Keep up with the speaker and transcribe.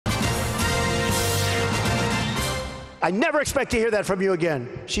I never expect to hear that from you again.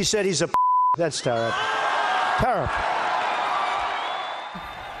 She said he's a That's terrible. Terrible.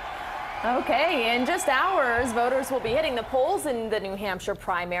 Okay, in just hours, voters will be hitting the polls in the New Hampshire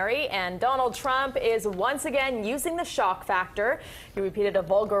primary, and Donald Trump is once again using the shock factor. He repeated a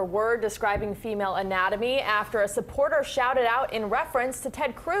vulgar word describing female anatomy after a supporter shouted out in reference to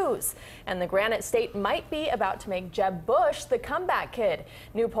Ted Cruz. And the Granite State might be about to make Jeb Bush the comeback kid.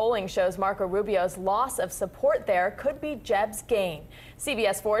 New polling shows Marco Rubio's loss of support there could be Jeb's gain.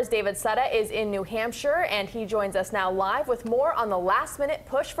 CBS 4's David Sutta is in New Hampshire, and he joins us now live with more on the last-minute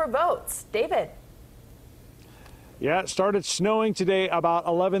push for votes. David. Yeah, it started snowing today about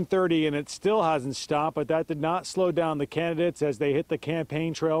 11:30, and it still hasn't stopped, but that did not slow down the candidates as they hit the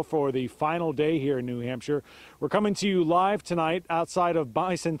campaign trail for the final day here in New Hampshire. We're coming to you live tonight outside of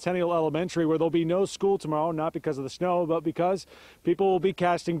Bicentennial Elementary, where there'll be no school tomorrow, not because of the snow, but because people will be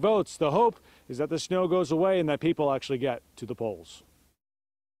casting votes. The hope is that the snow goes away and that people actually get to the polls.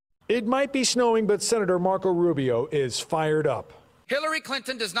 It might be snowing, but Senator Marco Rubio is fired up. Hillary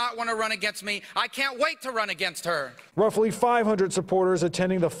Clinton does not want to run against me. I can't wait to run against her. Roughly 500 supporters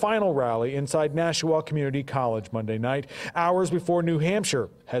attending the final rally inside Nashua Community College Monday night, hours before New Hampshire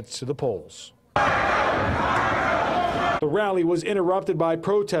heads to the polls. The rally was interrupted by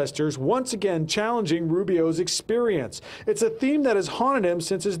protesters once again challenging Rubio's experience. It's a theme that has haunted him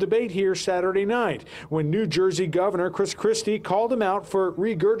since his debate here Saturday night, when New Jersey Governor Chris Christie called him out for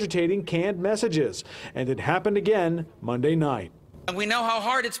regurgitating canned messages. And it happened again Monday night. And we know how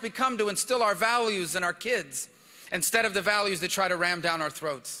hard it's become to instill our values in our kids instead of the values that try to ram down our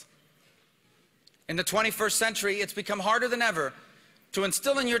throats. In the 21st century, it's become harder than ever to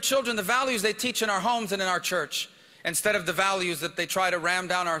instill in your children the values they teach in our homes and in our church, instead of the values that they try to ram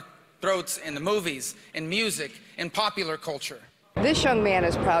down our throats in the movies, in music, in popular culture. This young man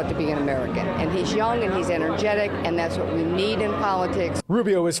is proud to be an American, and he's young and he's energetic, and that's what we need in politics.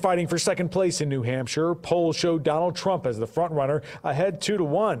 Rubio is fighting for second place in New Hampshire. Polls show Donald Trump as the frontrunner, ahead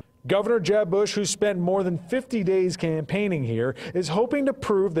 2-1. Governor Jeb Bush, who spent more than 50 days campaigning here, is hoping to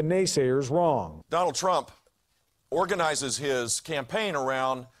prove the naysayers wrong. Donald Trump organizes his campaign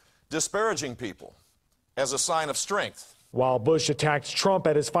around disparaging people as a sign of strength. While Bush attacked Trump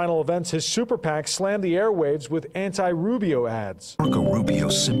at his final events, his super PAC slammed the airwaves with anti-Rubio ads. Marco Rubio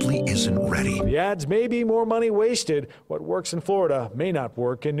simply isn't ready. The ads may be more money wasted. What works in Florida may not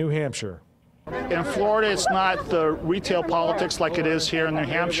work in New Hampshire. In Florida, it's not the retail politics like it is here in New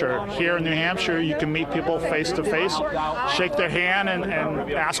Hampshire. Here in New Hampshire, you can meet people face to face, shake their hand, and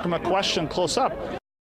ask them a question close up.